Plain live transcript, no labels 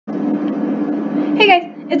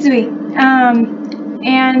It's me.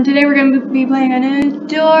 And today we're going to be playing an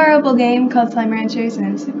adorable game called Slime Ranchers, and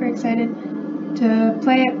I'm super excited to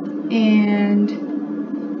play it. And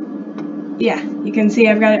yeah, you can see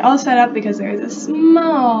I've got it all set up because there's a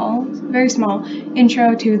small, very small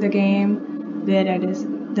intro to the game that I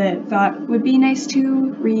thought would be nice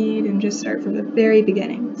to read and just start from the very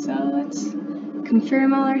beginning. So let's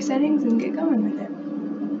confirm all our settings and get going with it.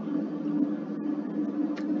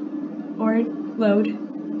 Or load.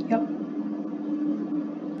 Yep.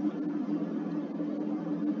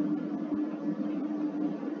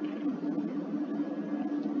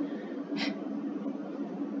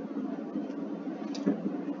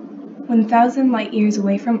 "1,000 light-years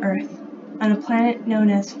away from Earth, on a planet known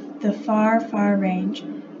as the Far, Far Range,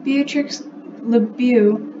 Beatrix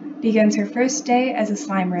LeBeau begins her first day as a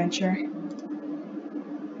slime rancher."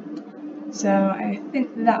 So I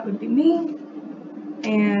think that would be me.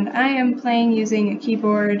 And I am playing using a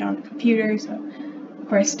keyboard on a computer, so of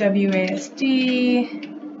course WASD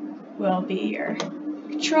will be your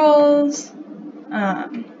controls,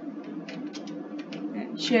 and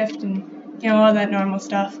shift and all that normal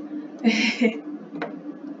stuff.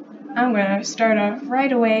 I'm gonna start off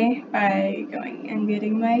right away by going and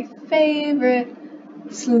getting my favorite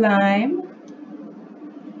slime,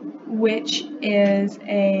 which is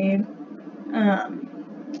a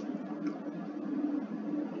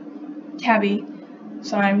tabby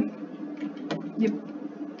slime. Yep.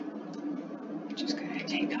 Just gonna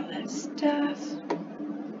take all that stuff.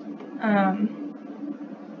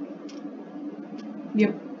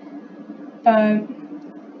 Yep. But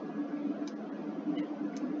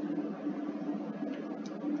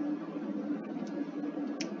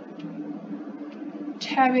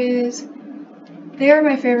tabbies, they are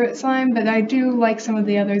my favorite slime, but I do like some of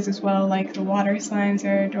the others as well, like the water slimes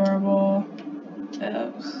are adorable.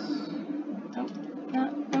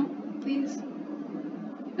 No, please.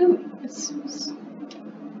 Ooh,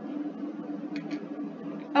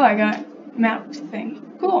 oh, I got map thing.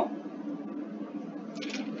 Cool.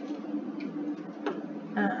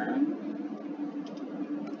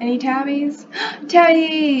 Any tabbies?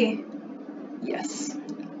 Tabby! Yes.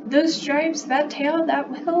 Those stripes, that tail, that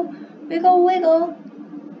wiggle, wiggle, wiggle.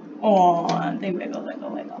 Oh, they wiggle, wiggle,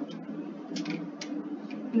 wiggle.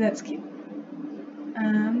 That's cute.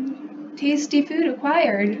 Tasty food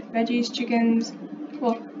acquired. Veggies, chickens.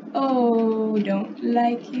 Well, oh, don't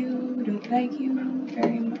like you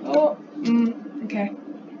very much. Oh, okay.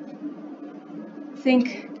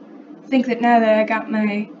 Think that now that I got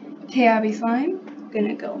my tabby slime, I'm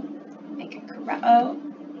gonna go make a crab. Oh.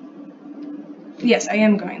 Yes, I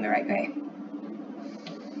am going the right way.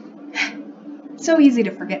 So easy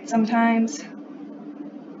to forget sometimes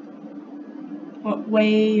what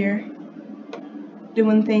way you're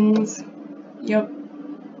doing things. Yup.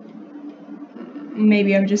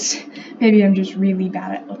 Maybe I'm just really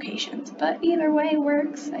bad at locations, but either way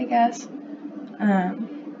works, I guess.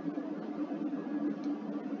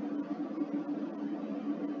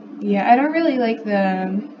 Yeah, I don't really like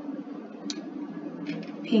the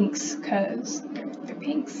pinks because they're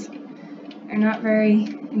pinks. They're not very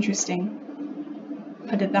interesting,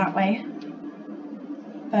 put it that way.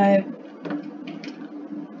 But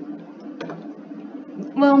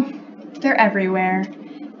well, they're everywhere,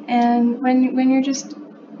 and when you're just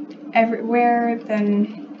everywhere,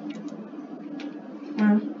 then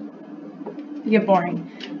well, you get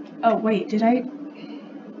boring. Oh wait, did I?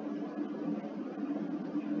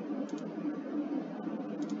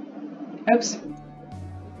 Oops.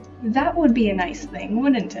 That would be a nice thing,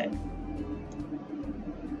 wouldn't it?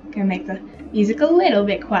 Gonna make the music a little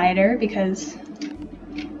bit quieter because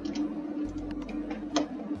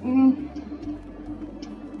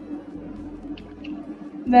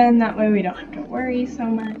then that way we don't have to worry so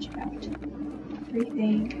much about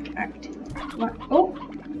everything. Alright. Oh!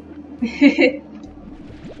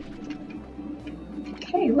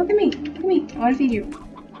 Okay, look at me. Look at me. I want to feed you.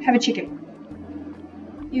 Have a chicken.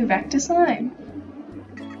 You back to slime.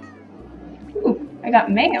 Ooh, I got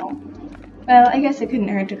mail. Well, I guess it couldn't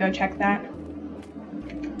hurt to go check that.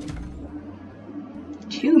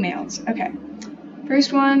 2 mails. Okay.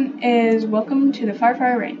 First one is welcome to the Far,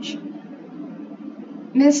 Far Range.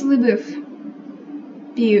 Miss LeBeau.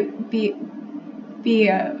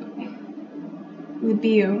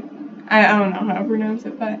 LeBeau. I don't know how to pronounce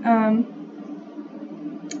it, but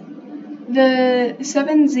the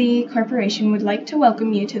 7Z Corporation would like to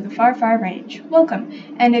welcome you to the Far, Far Range. Welcome,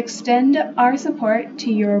 and extend our support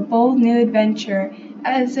to your bold new adventure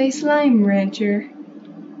as a slime rancher.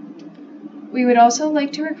 We would also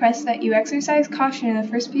like to request that you exercise caution in the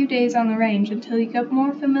first few days on the range until you get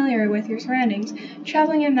more familiar with your surroundings.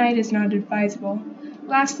 Traveling at night is not advisable.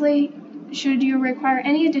 Lastly, should you require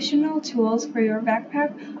any additional tools for your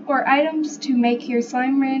backpack or items to make your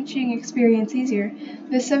slime ranching experience easier,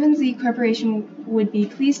 the 7Z Corporation would be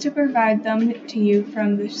pleased to provide them to you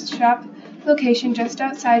from the shop location just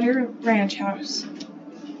outside your ranch house.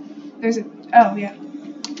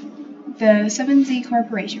 The 7Z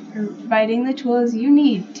Corporation, providing the tools you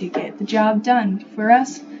need to get the job done for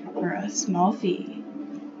us for a small fee.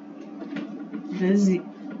 The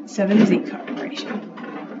 7Z Corporation.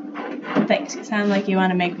 Thanks, you sound like you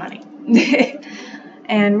want to make money.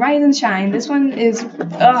 And Rise and Shine, this one is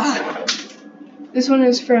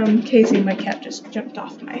from Casey. My cat just jumped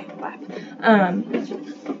off my lap.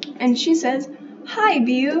 And she says, "Hi,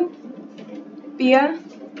 Bia.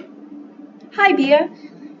 Hi, Bia.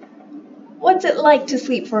 What's it like to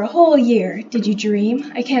sleep for a whole year? Did you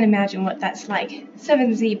dream? I can't imagine what that's like.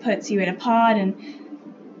 7Z puts you in a pod and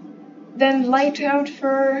then light out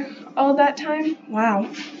for all that time? Wow.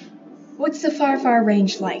 What's the far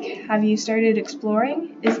range like? Have you started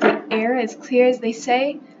exploring? Is the air as clear as they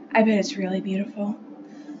say? I bet it's really beautiful.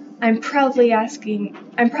 I'm probably asking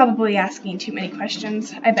too many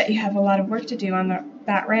questions. I bet you have a lot of work to do on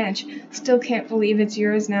that ranch. Still can't believe it's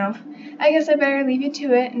yours now. I guess I better leave you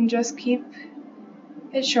to it and just keep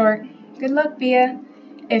it short. Good luck, Bia.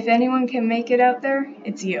 If anyone can make it out there,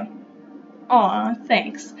 it's you." Aw,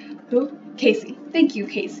 thanks. Who? Casey. Thank you,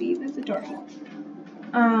 Casey. That's adorable.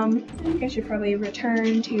 I think I should probably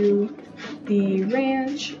return to the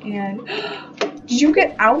ranch and... Did you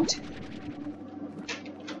get out?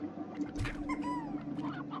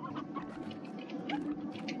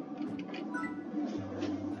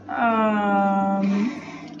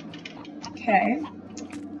 Okay.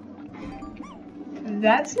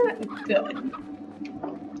 That's not good.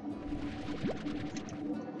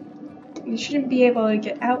 You shouldn't be able to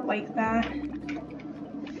get out like that.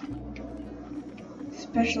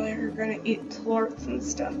 Especially if you're gonna eat plorts and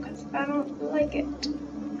stuff, because I don't like it.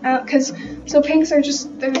 So pinks are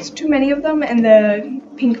just, there's too many of them, and the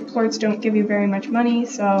pink plorts don't give you very much money,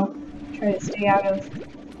 so try to stay out of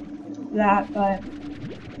that, but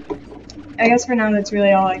I guess for now that's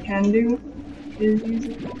really all I can do, is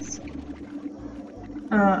use this.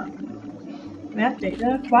 Map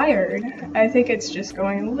data acquired. I think it's just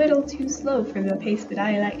going a little too slow for the pace that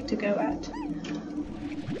I like to go at.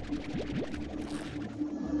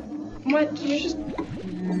 What? Did you just...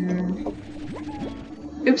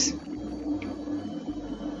 Oops.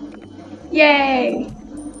 Yay!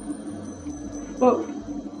 Whoa.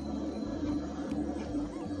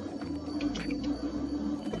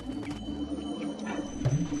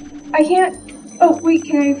 I can't... Oh, wait,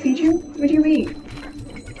 can I feed you? What do you eat?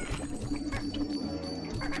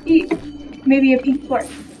 Eat. Maybe a pink plort.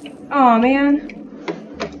 Aw, man.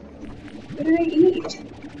 What did I eat?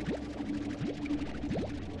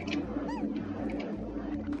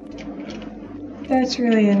 That's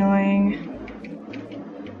really annoying.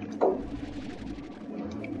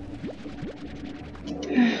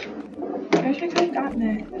 I wish I could have gotten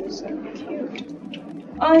it. That's so cute.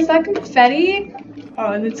 Oh, is that confetti?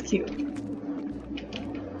 Oh, that's cute.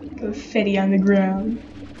 Confetti on the ground.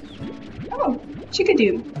 Oh,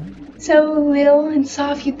 chickadee. So little and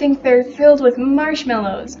soft you'd think they're filled with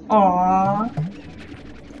marshmallows. Aww.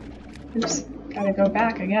 Oops, gotta go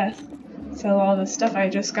back, I guess. Sell all the stuff I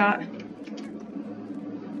just got.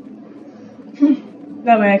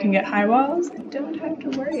 That way I can get high walls and don't have to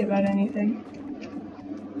worry about anything.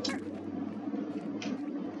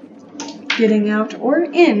 Getting out or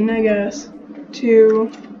in, I guess, to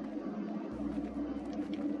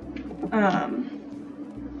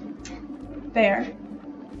there.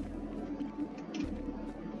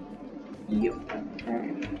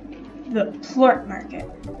 The plort market.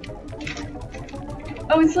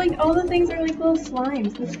 Oh, it's like all the things are like little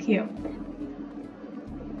slimes. That's cute.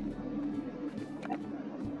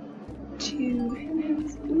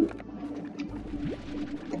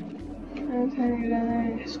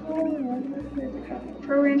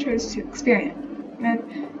 Pro ranchers to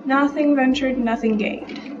experiment. Nothing ventured, nothing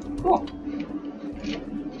gained. Cool.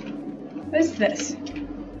 What is this?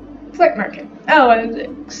 Flirt market. Oh,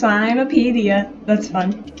 Slimepedia. That's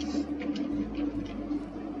fun.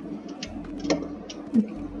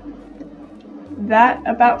 That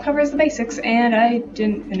about covers the basics, and I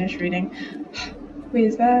didn't finish reading. Wait,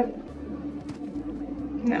 is that...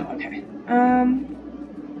 No, okay.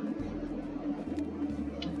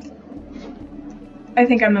 I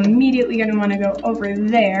think I'm immediately going to want to go over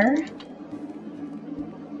there.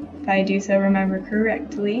 If I do so remember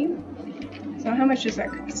correctly. So how much does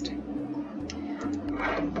that cost?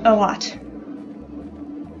 A lot.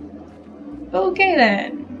 Okay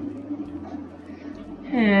then.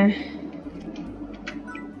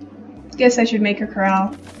 Guess I should make a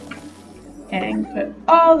corral and put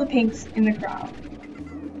all the pinks in the corral.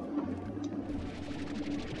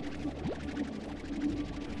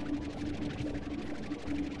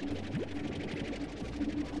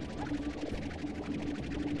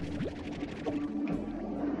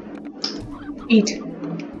 Eat.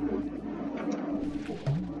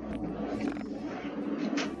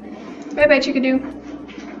 Bye bye, chickadoo.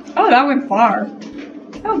 Oh, that went far.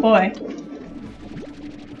 Oh boy.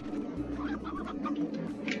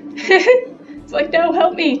 It's like, no,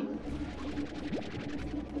 help me.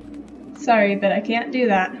 Sorry, but I can't do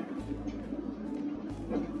that.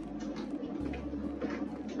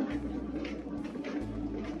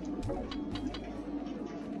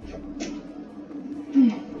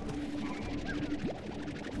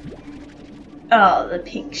 All the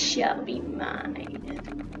pinks shall be mine.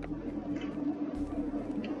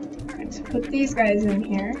 Alright, so put these guys in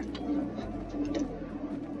here.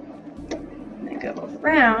 And go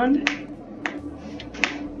around.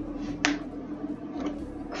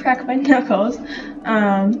 Crack my knuckles.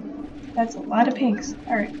 That's a lot of pinks.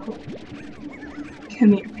 Alright, cool.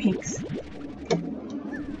 Come here, pinks.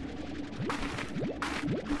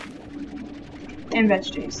 And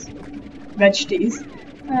veggies. Veggies.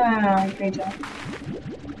 Ah, great job.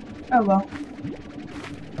 Oh well.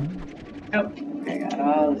 Oh, I got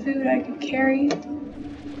all the food I could carry.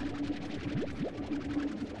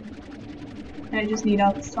 I just need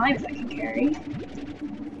all the slimes I can carry.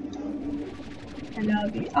 And I'll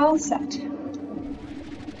be all set. $16,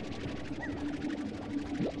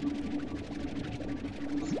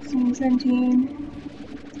 $17,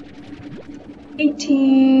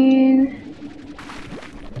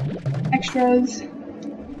 $18 extras.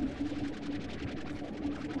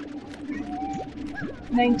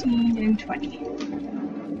 19 and 20.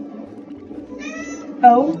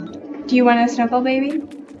 Oh, do you want a snuggle, baby?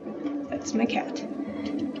 That's my cat.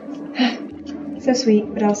 So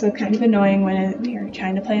sweet, but also kind of annoying when you're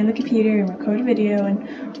trying to play on the computer and record a video and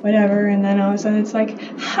whatever, and then all of a sudden it's like,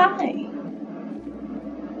 hi!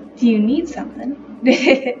 Do you need something?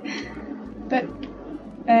 But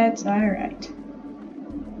that's alright.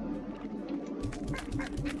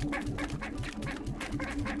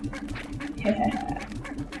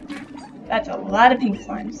 That's a lot of pink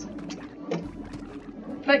slimes.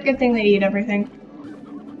 But good thing they eat everything.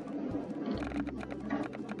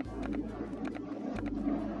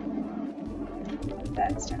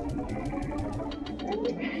 That's down there.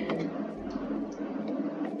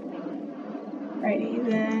 Righty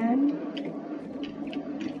then.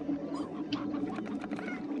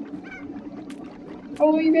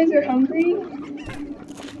 Oh, you guys are hungry?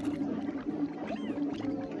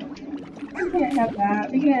 We can't have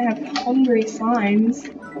that. We can't have hungry slimes.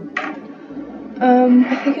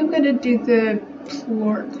 I think I'm gonna do the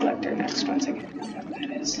floor collector next once I get what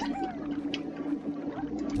that is.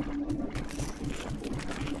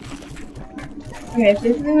 Okay, if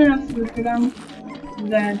this isn't enough food for them,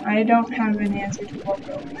 then I don't have an answer to what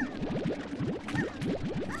will be.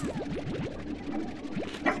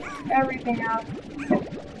 Everything out.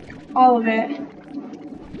 All of it.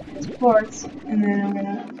 It's floors, and then I'm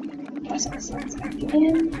gonna toss all the slimes back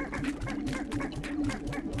in.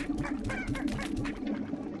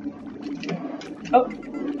 Oh,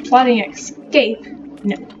 plotting escape?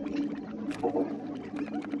 No.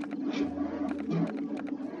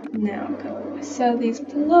 Now go sell these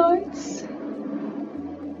floors.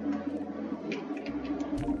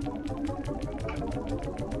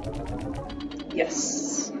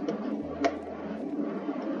 Yes.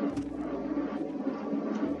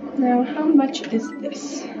 Now, how much is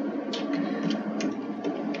this?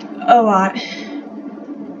 A lot.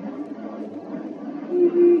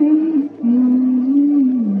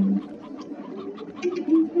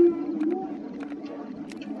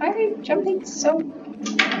 Why are you jumping so?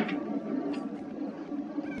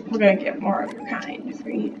 We're gonna get more of your kind for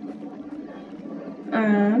you.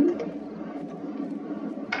 I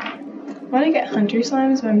want to get hunter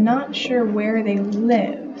slimes, but I'm not sure where they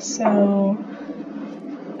live. So,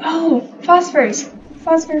 oh, phosphors!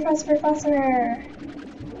 Phosphor, phosphor, phosphor!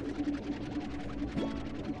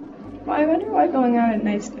 Well, I wonder why going out at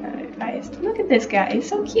night guys. Look at this guy, he's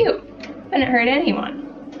so cute. Didn't hurt anyone.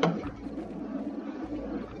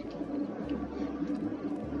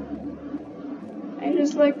 They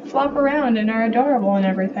just like flop around and are adorable and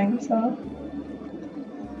everything, so.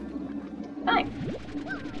 Hi.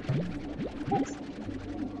 Nice.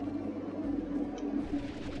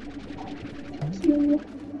 with you.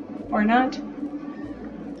 Or not.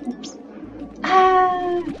 Oops.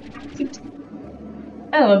 Ah! Cute.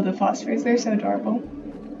 I love the phosphors, they're so adorable.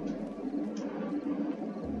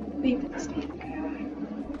 Leave this thing.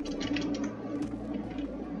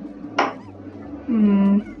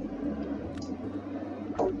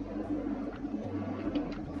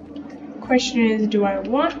 Question is, do I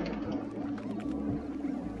want?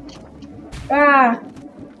 Ah!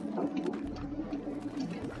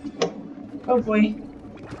 Oh boy.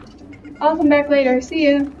 I'll come back later. See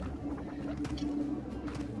you.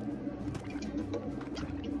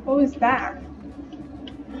 What was that?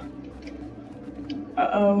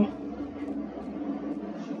 Uh-oh.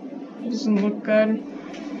 It doesn't look good.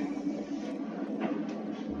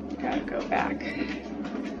 Gotta go back.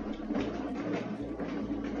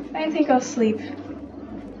 I think I'll sleep.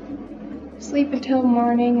 Sleep until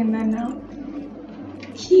morning and then I'll...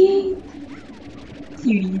 Cuties.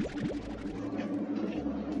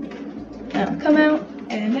 I'll come out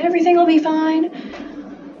and everything will be fine.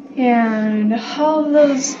 And all of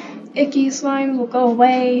those icky slimes will go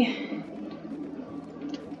away.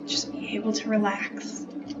 Just be able to relax.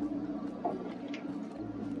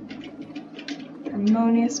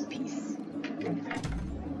 Harmonious peace.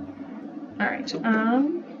 Alright,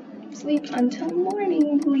 sleep until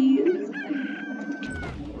morning, please.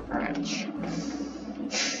 Alright.